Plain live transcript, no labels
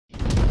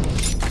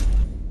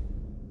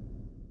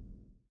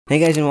Hey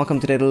guys, and welcome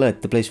to Red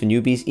Alert, the place for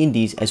newbies,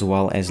 indies, as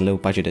well as low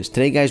budgeters.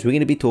 Today guys, we're going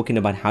to be talking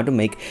about how to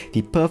make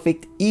the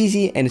perfect,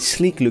 easy and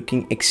sleek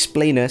looking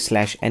explainer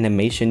 /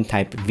 animation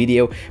type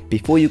video.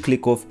 Before you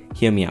click off,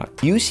 hear me out.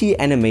 You see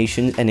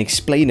animations and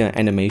explainer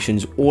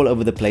animations all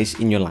over the place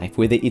in your life,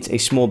 whether it's a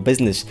small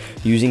business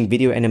using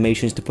video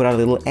animations to put out a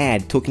little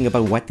ad talking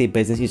about what their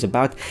business is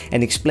about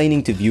and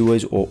explaining to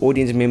viewers or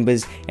audience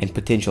members and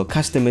potential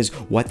customers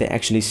what they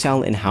actually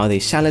sell and how they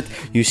sell it.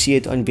 You see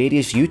it on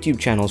various YouTube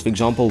channels. For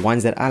example,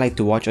 ones that I like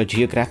to watch are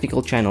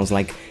geographical channels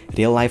like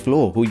Real Life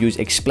Law, who use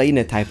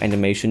explainer type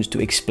animations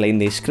to explain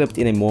their script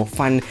in a more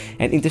fun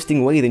and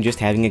interesting way than just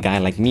having a guy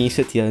like me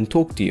sit here and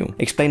talk to you.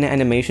 Explainer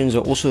animations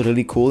are also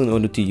really cool in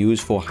order to use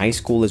for high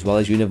school as well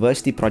as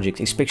university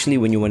projects, especially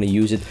when you want to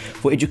use it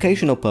for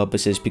educational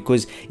purposes,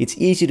 because it's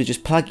easy to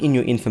just plug in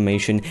your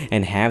information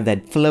and have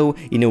that flow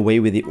in a way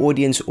where the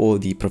audience or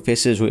the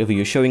professors, whoever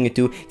you're showing it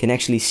to, can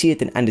actually see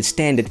it and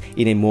understand it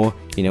in a more,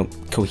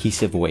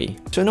 cohesive way.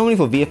 So normally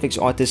for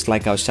VFX artists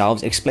like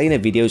ourselves, explainer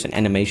videos and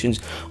animations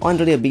aren't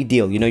really a big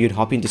deal. You'd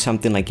hop into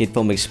something like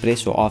Film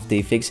Express or After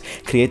Effects,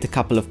 create a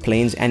couple of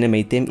planes,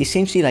 animate them,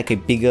 essentially like a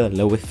bigger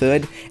lower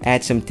third,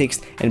 add some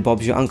text, and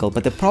Bob's your uncle.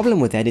 But the problem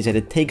with that is that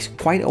it takes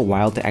quite a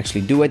while to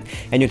actually do it,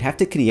 and you'd have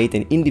to create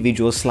an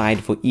individual slide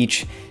for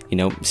each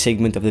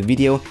segment of the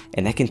video,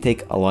 and that can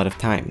take a lot of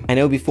time. I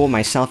know before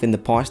myself in the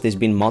past, there's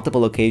been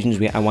multiple occasions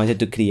where I wanted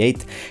to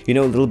create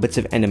little bits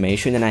of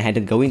animation, and I had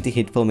to go into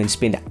HitFilm and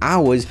spend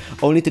hours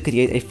only to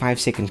create a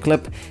 5-second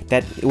clip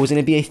that it was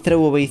going to be a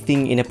throwaway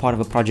thing in a part of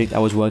a project I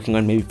was working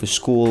on, maybe for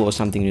school or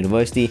something,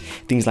 university,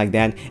 things like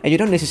that. And you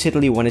don't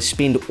necessarily want to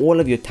spend all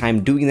of your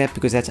time doing that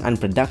because that's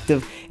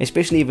unproductive,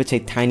 especially if it's a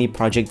tiny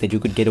project that you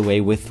could get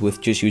away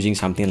with just using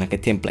something like a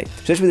template.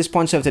 So that's where the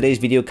sponsor of today's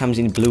video comes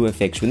in,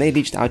 BlueFx. When they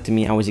reached out to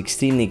me, I was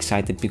extremely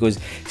excited because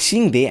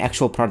seeing their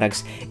actual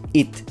products,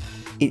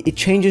 it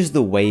changes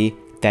the way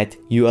that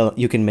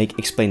you can make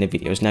explainer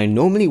videos. Now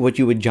normally what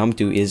you would jump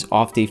to is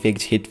After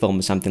Effects, HitFilm,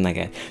 or something like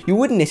that. You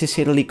wouldn't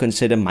necessarily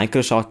consider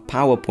Microsoft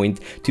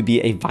PowerPoint to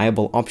be a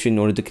viable option in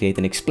order to create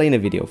an explainer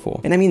video for.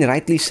 And I mean,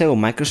 rightly so.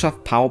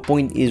 Microsoft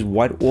PowerPoint is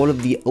what all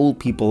of the old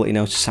people in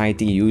our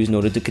society use in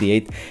order to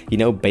create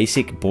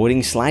basic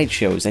boring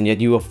slideshows, and yet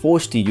you are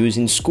forced to use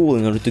in school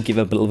in order to give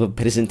a bit of a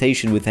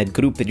presentation with that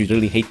group that you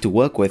really hate to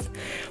work with.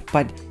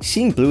 But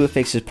seeing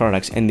BlueFx's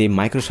products and their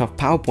Microsoft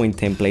PowerPoint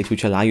templates,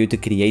 which allow you to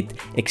create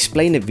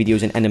explainer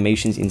videos and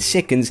animations in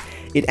seconds,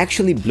 it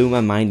actually blew my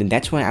mind, and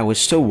that's why I was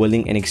so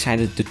willing and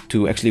excited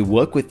to actually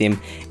work with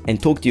them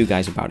and talk to you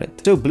guys about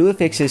it. So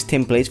BlueFx's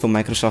templates for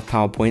Microsoft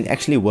PowerPoint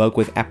actually work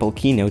with Apple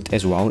Keynote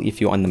as well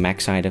if you're on the Mac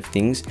side of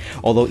things,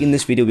 although in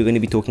this video we're going to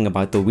be talking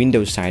about the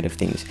Windows side of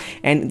things.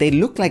 And they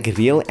look like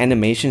real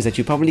animations that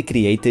you probably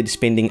created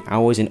spending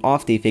hours in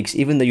After Effects,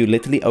 even though you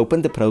literally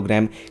opened the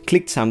program,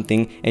 clicked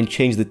something and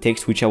changed the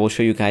text, which I will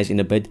show you guys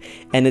in a bit,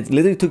 and it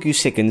literally took you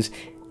seconds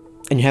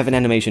and you have an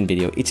animation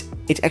video. It's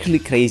actually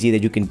crazy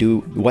that you can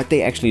do what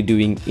they're actually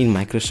doing in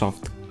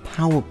Microsoft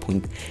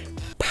PowerPoint.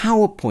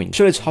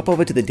 So let's hop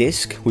over to the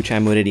desk, which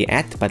I'm already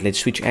at, but let's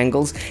switch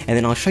angles, and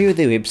then I'll show you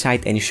their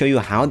website and show you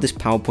how this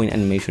PowerPoint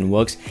animation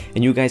works,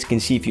 and you guys can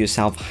see for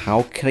yourself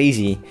how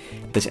crazy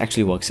this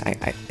actually works.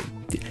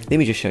 Let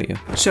me just show you.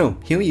 So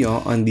here we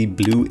are on the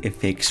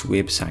BlueFx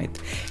website,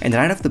 and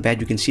right off the bat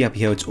you can see up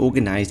here it's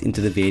organized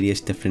into the various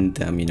different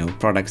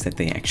products that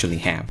they actually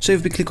have. So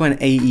if we click on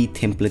AE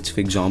templates, for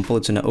example,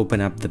 it's going to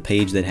open up the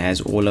page that has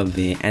all of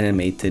the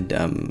animated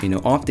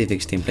After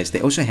Effects templates.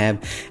 They also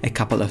have a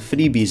couple of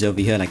freebies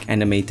over here, like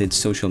animated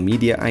social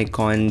media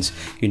icons,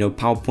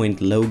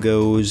 PowerPoint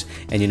logos,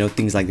 and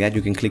things like that.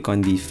 You can click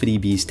on the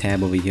freebies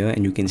tab over here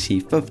and you can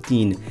see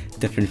 15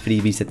 different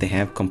freebies that they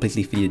have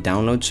completely free to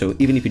download. So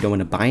even if you don't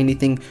want to buy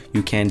anything,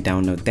 you can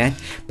download that.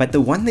 But the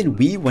one that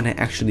we want to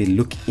actually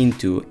look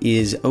into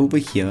is over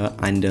here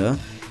under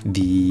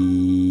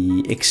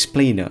the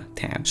explainer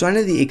tab. So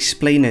under the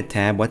explainer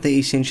tab, what they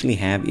essentially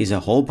have is a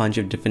whole bunch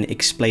of different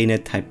explainer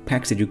type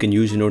packs that you can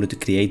use in order to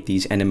create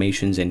these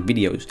animations and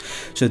videos.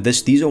 So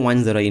these are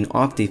ones that are in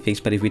After Effects,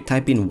 but if we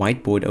type in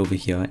Whiteboard over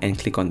here and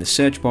click on the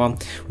search bar,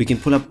 we can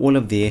pull up all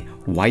of their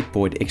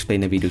Whiteboard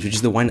explainer videos, which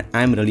is the one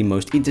I'm really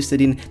most interested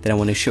in that I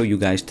want to show you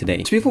guys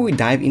today. So before we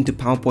dive into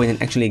PowerPoint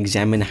and actually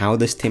examine how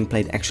this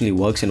template actually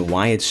works and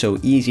why it's so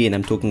easy, and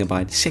I'm talking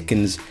about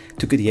seconds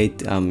to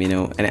create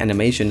an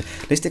animation,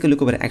 let's take a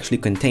look at what it actually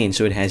contains.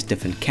 So it has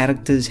different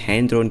characters,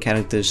 hand-drawn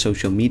characters,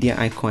 social media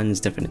icons,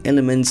 different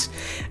elements.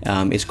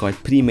 It's got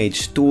pre-made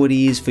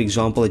stories, for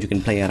example, that you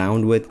can play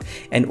around with,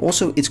 and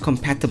also it's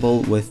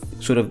compatible with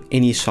sort of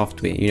any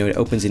software. It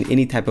opens in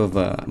any type of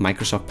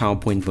Microsoft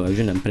PowerPoint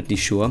version, I'm pretty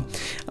sure.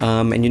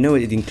 And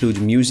it includes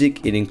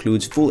music, it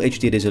includes full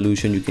HD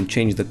resolution, you can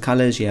change the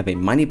colors, you have a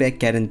money-back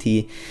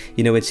guarantee,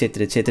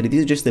 etc, etc.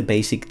 These are just the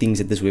basic things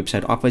that this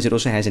website offers. It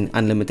also has an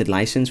unlimited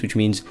license, which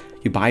means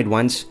you buy it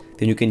once,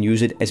 then you can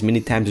use it it as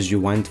many times as you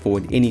want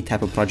for any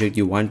type of project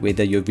you want,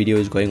 whether your video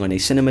is going on a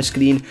cinema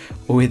screen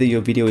or whether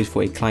your video is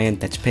for a client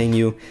that's paying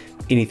you.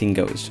 Anything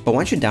goes. But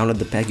once you download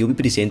the pack, you'll be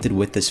presented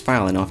with this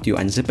file, and after you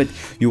unzip it,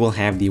 you will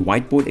have the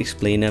Whiteboard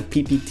Explainer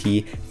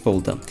PPT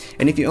folder.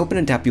 And if you open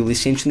it up, you'll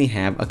essentially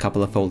have a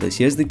couple of folders.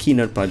 Here's the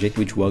Keynote project,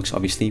 which works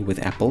obviously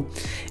with Apple,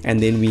 and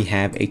then we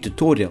have a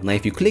tutorial. Now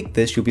if you click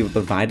this, you'll be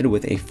provided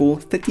with a full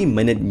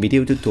 30-minute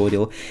video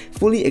tutorial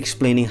fully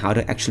explaining how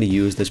to actually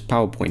use this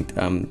PowerPoint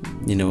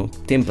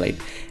template.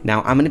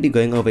 Now I'm going to be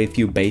going over a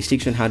few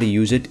basics on how to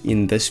use it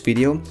in this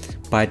video,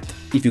 but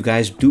if you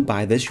guys do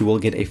buy this, you will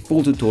get a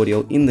full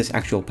tutorial in this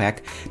actual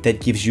pack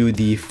that gives you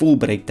the full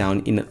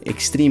breakdown in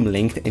extreme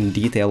length and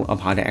detail of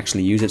how to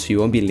actually use it, so you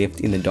won't be left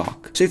in the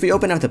dark. So if we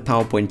open up the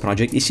PowerPoint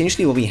project,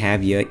 essentially what we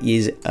have here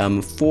is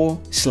 4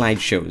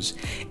 slideshows,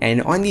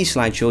 and on these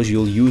slideshows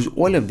you'll use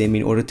all of them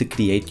in order to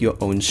create your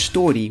own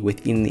story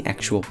within the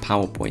actual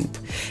PowerPoint.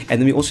 And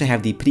then we also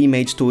have the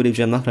pre-made story, which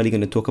I'm not really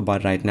going to talk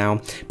about right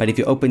now, but if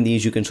you open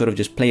these, you can sort of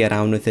just play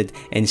around with it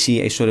and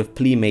see a sort of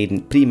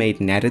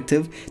pre-made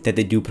narrative that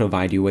they do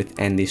provide you with,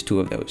 and there's 2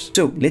 of those.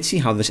 So let's see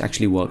how this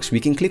actually works. We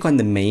can click on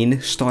the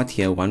main start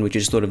here one, which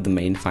is sort of the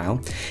main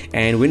file,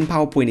 and when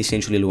PowerPoint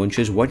essentially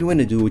launches, what you want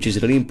to do, which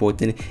is really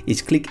important,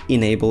 is click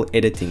enable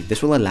editing.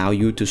 This will allow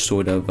you to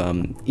sort of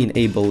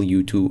enable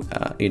you to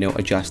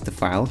adjust the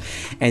file.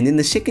 And then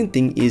the second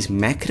thing is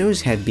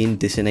macros have been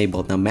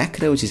disenabled. Now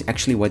macros is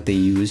actually what they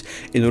use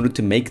in order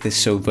to make this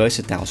so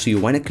versatile, so you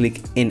want to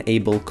click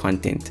enable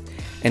content,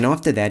 and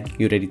after that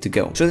you're ready to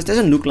go. So this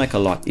doesn't look like a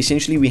lot.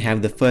 Essentially we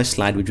have the first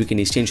slide, which we can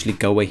essentially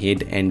go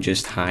ahead and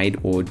just hide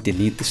or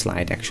delete the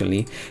slide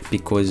actually,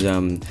 because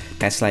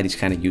that slide is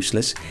kind of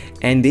useless.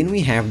 And then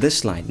we have this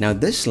slide. Now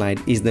this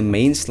slide is the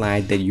main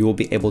slide that you will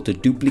be able to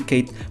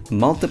duplicate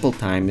multiple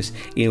times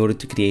in order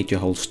to create your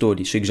whole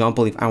story. So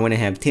example, if I want to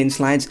have 10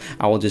 slides,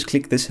 I will just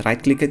click this,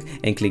 right click it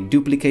and click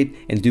duplicate,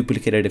 and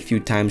duplicate it a few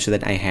times so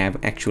that I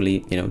have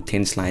actually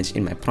 10 slides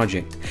in my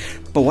project.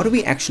 But what are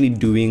we actually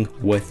doing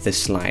with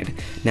this slide?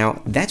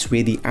 Now that's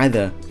where the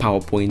other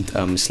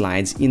PowerPoint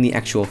slides in the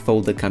actual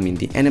folder come in,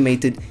 the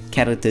animated,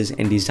 characters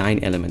and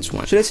design elements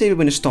one. So let's say we're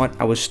going to start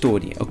our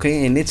story,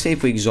 okay, and let's say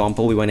for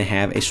example we want to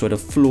have a sort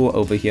of floor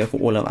over here for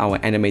all of our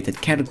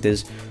animated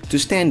characters to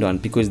stand on,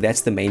 because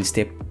that's the main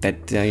step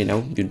that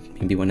you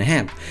maybe want to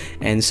have.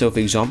 And so for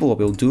example, what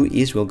we'll do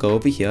is we'll go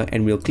over here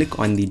and we'll click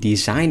on the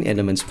design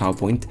elements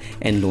PowerPoint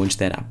and launch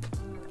that up.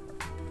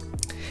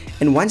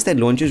 And once that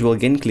launches, we'll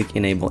again click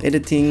enable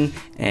editing,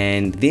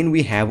 and then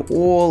we have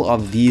all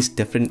of these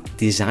different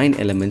design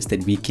elements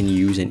that we can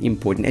use and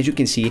import. And as you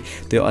can see,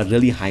 they are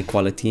really high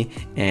quality,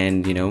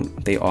 and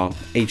they are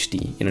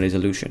HD in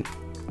resolution.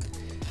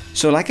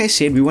 So like I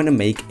said, we want to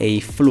make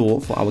a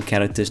floor for our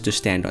characters to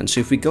stand on.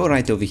 So if we go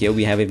right over here,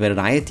 we have a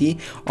variety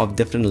of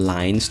different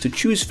lines to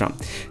choose from.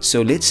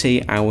 So let's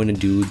say I want to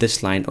do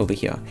this line over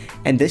here,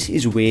 and this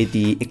is where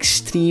the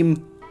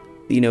extreme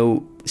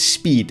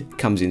speed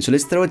comes in. So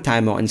let's throw a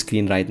timer on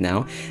screen right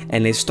now,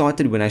 and let's start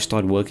it when I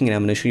start working, and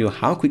I'm going to show you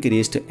how quick it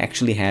is to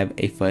actually have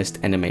a first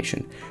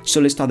animation. So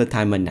let's start the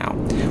timer now.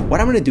 What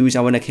I'm going to do is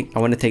I want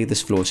to take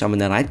this floor, so I'm going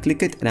to right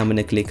click it and I'm going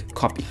to click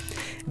copy.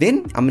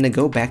 Then I'm going to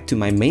go back to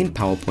my main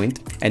PowerPoint,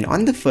 and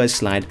on the first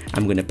slide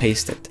I'm going to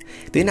paste it.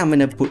 Then I'm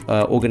going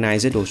to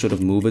organize it or sort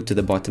of move it to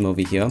the bottom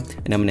over here,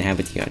 and I'm going to have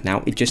it here.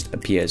 Now it just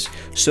appears.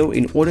 So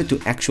in order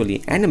to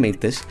actually animate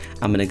this,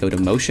 I'm going to go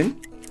to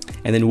motion,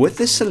 and then with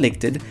this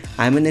selected,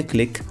 I'm going to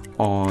click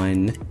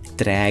on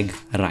drag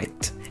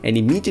right, and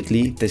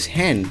immediately this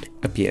hand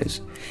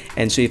appears.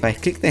 And so if I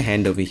click the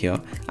hand over here,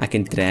 I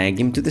can drag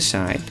him to the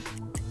side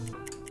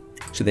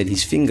so that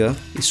his finger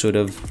is sort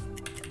of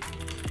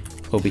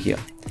over here.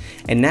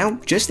 And now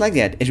just like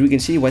that, as we can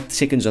see what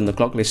seconds on the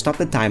clock, let's stop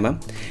the timer,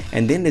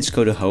 and then let's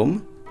go to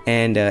home,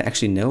 and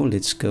actually no,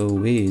 let's go,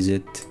 where is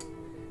it,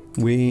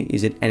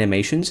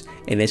 animations,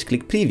 and let's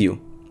click preview,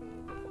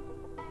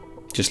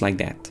 just like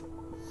that.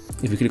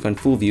 If we click on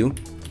full view,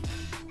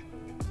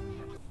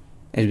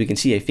 as we can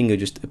see, a finger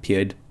just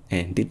appeared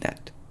and did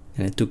that,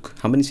 and it took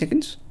how many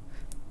seconds?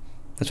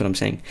 That's what I'm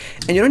saying.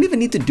 And you don't even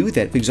need to do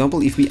that. For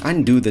example, if we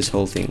undo this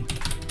whole thing,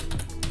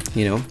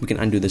 we can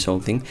undo this whole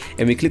thing,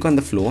 and we click on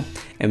the floor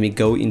and we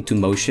go into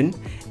motion,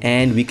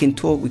 and we can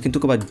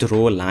talk about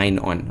draw line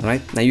on,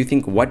 right? Now you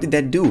think, what did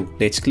that do?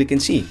 Let's click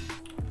and see.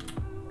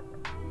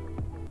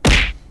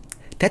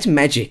 That's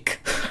magic.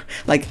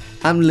 Like,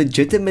 I'm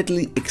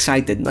legitimately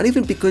excited, not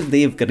even because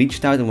they have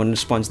reached out and want to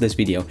sponsor this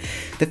video.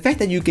 The fact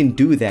that you can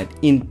do that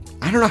in,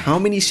 I don't know how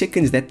many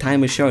seconds that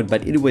timer showed,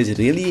 but it was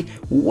really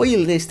way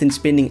less than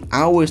spending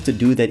hours to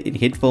do that in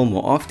HitFilm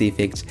or After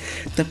Effects.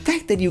 The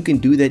fact that you can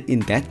do that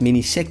in that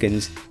many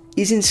seconds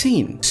is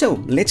insane.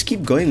 So let's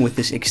keep going with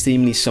this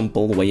extremely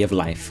simple way of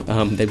life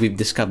that we've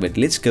discovered.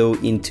 Let's go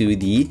into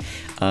the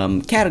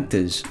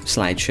characters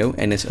slideshow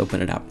and let's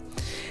open it up.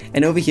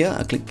 And over here,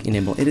 I'll click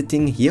enable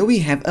editing. Here we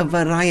have a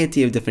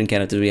variety of different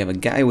characters. We have a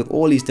guy with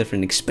all these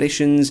different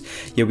expressions.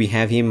 Here we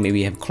have him. Maybe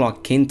we have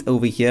Clark Kent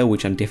over here,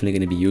 which I'm definitely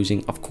going to be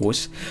using, of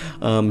course.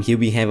 Here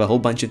we have a whole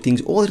bunch of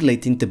things all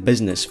relating to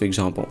business, for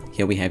example.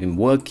 Here we have him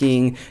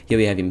working. Here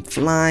we have him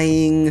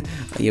flying.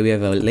 Here we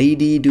have a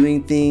lady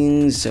doing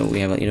things. So we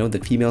have, the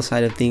female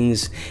side of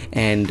things.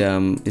 And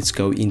let's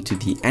go into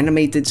the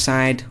animated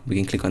side. We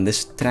can click on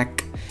this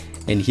track.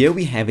 And here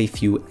we have a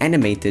few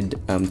animated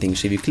things.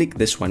 So if you click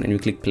this one and you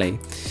click play,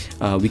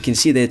 we can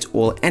see that it's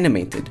all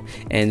animated.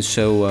 And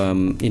so,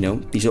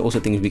 these are also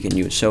things we can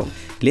use. So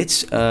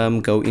let's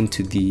go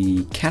into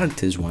the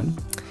characters one.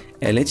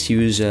 Let's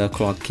use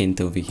Clark Kent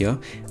over here.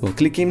 We'll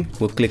click him.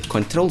 We'll click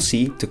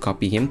Control-C to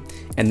copy him.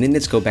 And then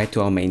let's go back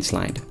to our main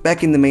slide.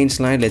 Back in the main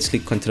slide, let's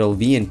click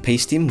Control-V and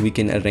paste him. We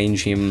can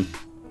arrange him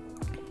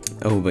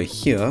over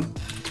here.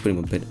 Let's put him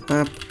a bit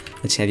up.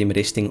 Let's have him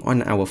resting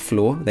on our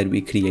floor that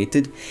we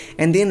created.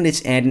 And then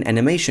let's add an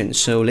animation.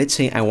 So let's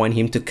say I want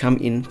him to come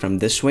in from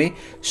this way.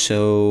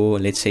 So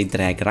let's say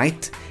drag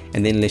right.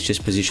 And then let's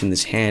just position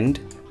this hand.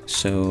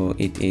 So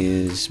it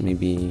is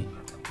maybe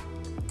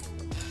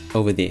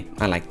over there.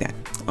 I like that.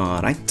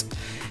 All right.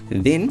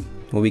 Then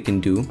what we can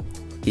do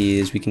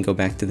is we can go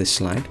back to the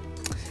slide.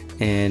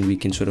 And we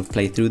can sort of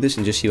play through this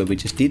and just see what we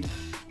just did.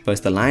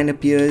 First the line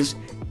appears.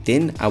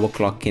 Then our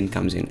Clark Kent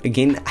comes in.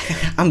 Again,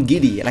 I'm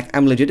giddy. Like,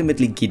 I'm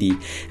legitimately giddy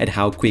at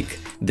how quick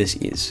this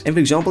is. And for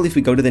example, if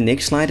we go to the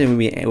next slide and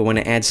we want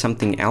to add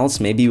something else,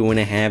 maybe we want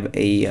to have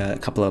a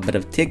couple of bit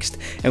of text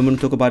and we want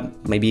to talk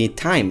about maybe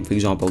time. For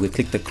example, we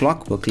click the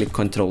clock, we'll click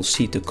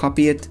Control-C to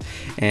copy it,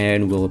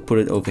 and we'll put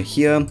it over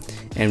here.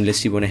 And let's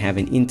see, we want to have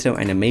an intro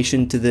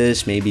animation to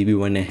this. Maybe we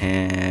want to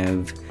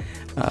have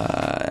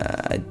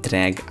a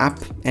drag up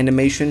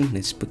animation.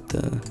 Let's put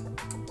the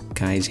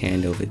guy's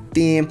hand over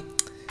there.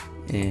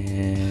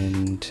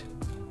 And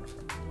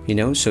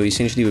so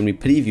essentially when we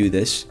preview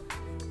this,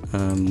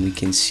 we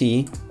can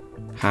see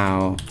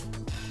how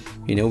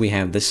we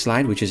have this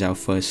slide, which is our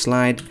first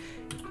slide.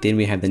 Then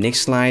we have the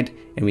next slide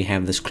and we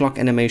have this clock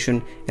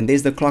animation, and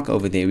there's the clock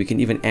over there. We can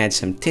even add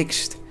some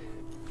text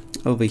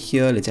over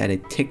here. Let's add a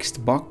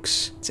text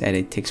box. Let's add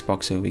a text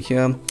box over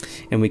here,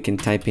 and we can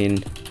type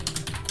in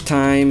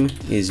time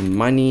is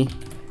money.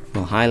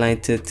 We'll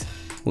highlight it.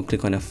 We'll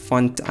click on a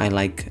font. I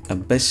like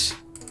Abyss.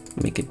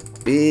 Make it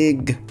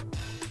big.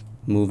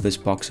 Move this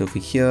box over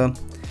here.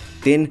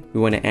 Then we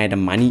want to add a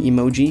money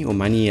emoji or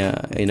money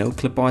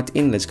clip art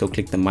in. Let's go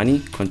click the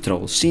money,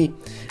 Control-C.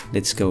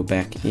 Let's go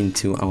back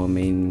into our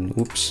main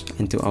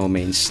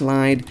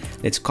slide.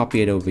 Let's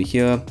copy it over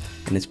here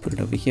and let's put it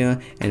over here.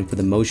 And for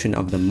the motion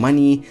of the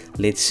money,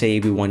 let's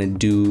say we want to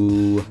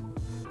do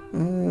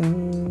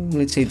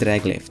let's say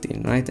drag left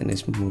in, right? And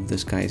let's move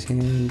this guy's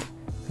hand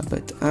a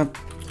bit up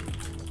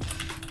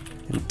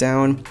and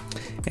down.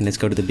 And let's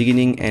go to the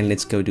beginning and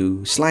let's go to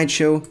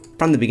slideshow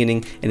from the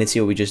beginning, and let's see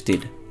what we just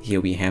did.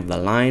 Here we have the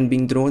line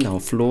being drawn,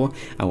 our floor,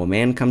 our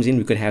man comes in.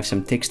 We could have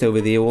some text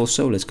over there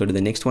also. Let's go to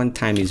the next one.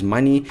 Time is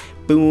money.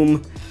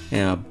 Boom.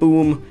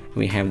 Boom.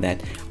 We have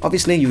that.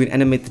 Obviously, you can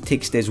animate the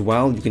text as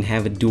well. You can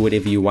have it do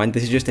whatever you want.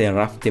 This is just a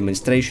rough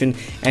demonstration.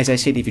 As I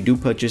said, if you do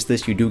purchase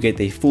this, you do get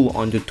a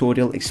full-on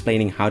tutorial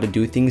explaining how to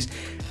do things.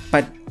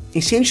 But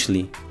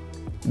essentially,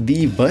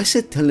 the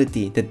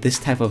versatility that this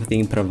type of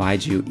thing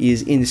provides you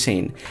is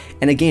insane.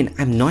 And again,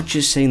 I'm not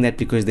just saying that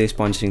because they're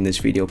sponsoring this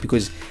video,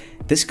 because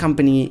this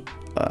company,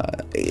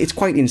 it's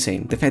quite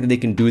insane. The fact that they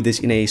can do this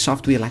in a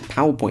software like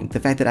PowerPoint, the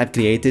fact that I've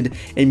created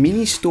a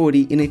mini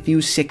story in a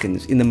few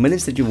seconds. In the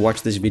minutes that you've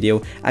watched this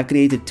video, I've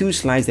created 2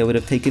 slides that would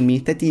have taken me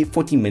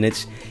 30-40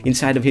 minutes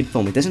inside of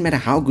HitFilm. It doesn't matter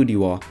how good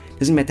you are. It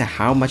doesn't matter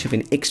how much of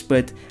an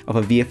expert of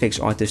a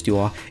VFX artist you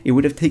are. It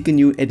would have taken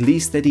you at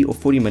least 30 or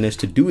 40 minutes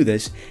to do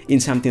this in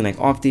something like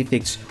After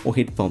Effects or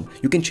HitFilm.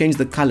 You can change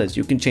the colors,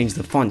 you can change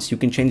the fonts, you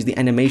can change the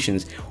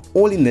animations,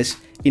 all in this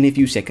in a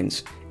few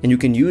seconds. And you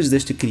can use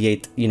this to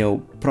create,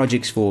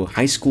 projects for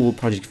high school,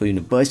 projects for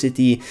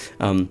university,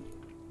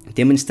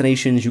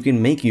 demonstrations. You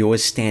can make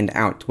yours stand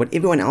out. What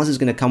everyone else is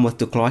going to come with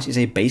to class is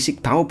a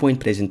basic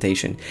PowerPoint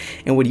presentation.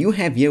 And what you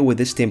have here with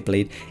this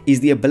template is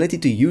the ability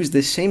to use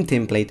this same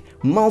template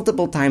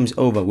multiple times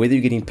over, whether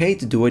you're getting paid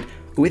to do it,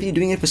 or whether you're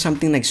doing it for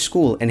something like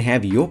school, and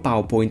have your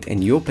PowerPoint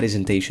and your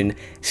presentation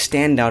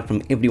stand out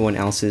from everyone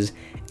else's.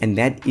 And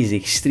that is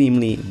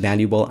extremely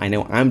valuable. I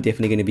know I'm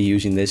definitely going to be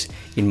using this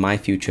in my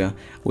future,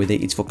 whether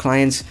it's for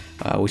clients,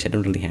 which I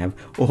don't really have,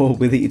 or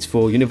whether it's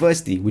for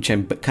university, which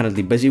I'm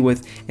currently busy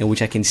with, and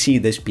which I can see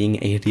this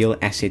being a real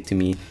asset to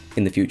me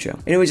in the future.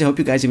 Anyways, I hope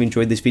you guys have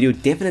enjoyed this video.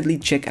 Definitely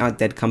check out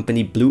that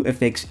company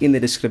BlueFx in the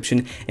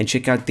description, and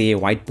check out their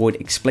whiteboard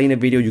explainer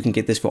video. You can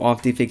get this for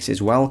After Effects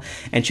as well,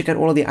 and check out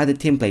all of the other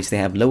templates. They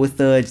have lower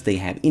thirds, they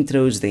have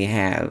intros, they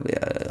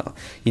have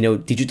you know,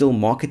 digital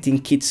marketing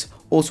kits,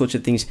 all sorts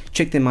of things.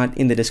 Check them out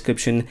in the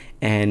description.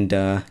 And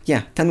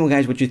yeah, tell me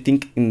guys what you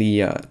think in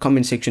the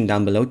comment section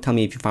down below. Tell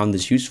me if you found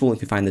this useful,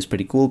 if you find this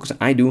pretty cool, because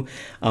I do.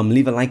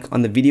 Leave a like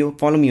on the video.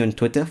 Follow me on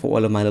Twitter for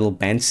all of my little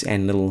bants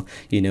and little,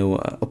 you know,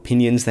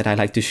 opinions that I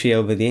like to share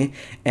over there.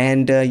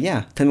 And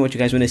yeah, tell me what you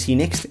guys want to see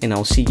next, and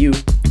I'll see you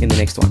in the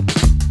next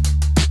one.